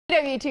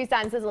KGUN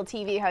Tucson Sizzle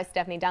TV host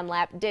Stephanie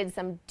Dunlap did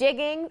some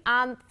digging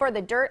for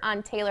the dirt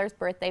on Taylor's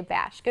birthday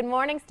bash. Good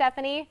morning,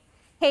 Stephanie.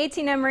 Hey,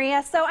 Tina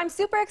Maria. So I'm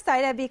super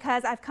excited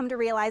because I've come to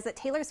realize that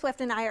Taylor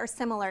Swift and I are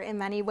similar in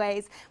many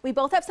ways. We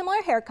both have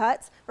similar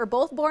haircuts. We're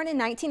both born in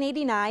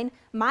 1989.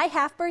 My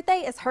half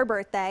birthday is her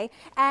birthday.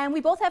 And we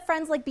both have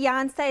friends like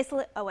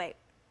Beyonce. Oh, wait.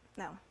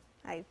 No,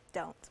 I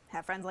don't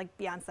have friends like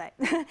Beyonce.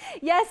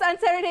 Yes, on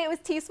Saturday it was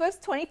T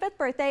Swift's 25th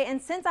birthday,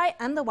 and since I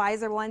am the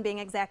wiser one, being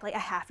exactly a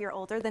half year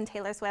older than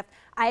Taylor Swift,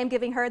 I am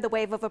giving her the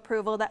wave of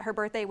approval that her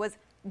birthday was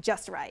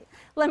just right.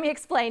 Let me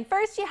explain.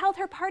 First, she held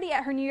her party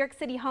at her New York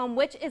City home,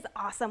 which is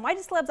awesome. Why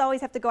do celebs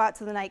always have to go out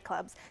to the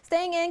nightclubs?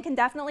 Staying in can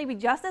definitely be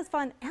just as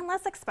fun and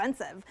less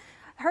expensive.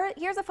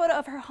 Here's a photo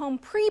of her home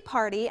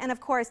pre-party, and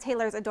of course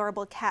Taylor's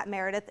adorable cat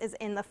Meredith is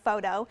in the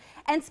photo.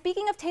 And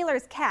speaking of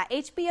Taylor's cat,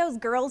 HBO's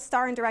Girls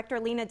star and director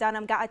Lena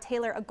Dunham got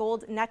Taylor a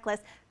gold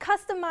necklace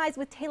customized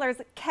with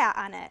Taylor's cat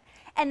on it.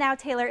 And now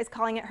Taylor is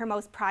calling it her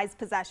most prized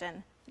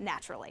possession.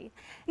 Naturally.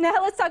 Now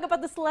let's talk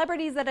about the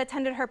celebrities that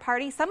attended her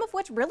party, some of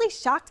which really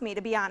shocked me,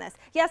 to be honest.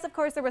 Yes, of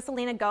course, there was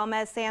Selena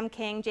Gomez, Sam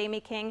King, Jamie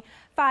King,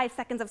 5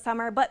 Seconds of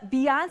Summer, but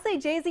Beyonce,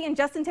 Jay-Z, and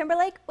Justin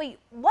Timberlake? Wait,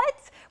 what?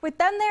 With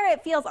them there,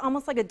 it feels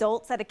almost like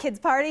adults at a kid's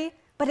party,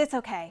 but it's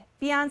okay.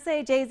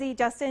 Beyonce, Jay-Z,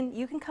 Justin,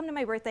 you can come to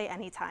my birthday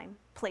anytime.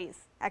 Please.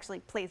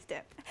 Actually, please do.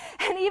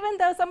 And even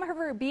though some of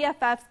her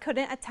BFFs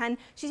couldn't attend,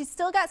 she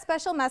still got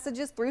special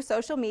messages through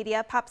social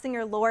media. Pop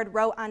singer Lorde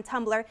wrote on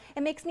Tumblr,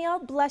 "It makes me all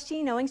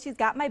blushy knowing she's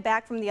got my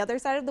back from the other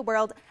side of the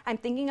world. I'm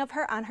thinking of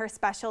her on her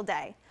special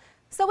day."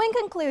 So in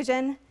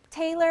conclusion,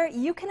 Taylor,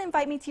 you can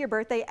invite me to your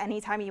birthday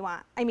anytime you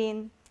want. I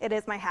mean, it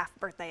is my half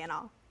birthday and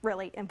all.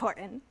 Really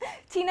important.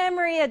 Tina and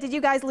Maria, did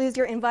you guys lose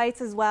your invites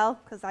as well?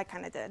 Because I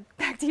kind of did.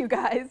 Back to you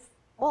guys.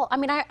 Well, I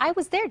mean, I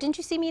was there. Didn't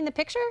you see me in the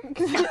picture?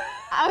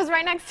 I was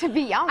right next to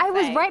Beyonce. I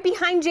was right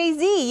behind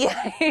Jay-Z.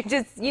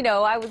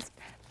 I was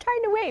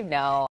trying to wave. No.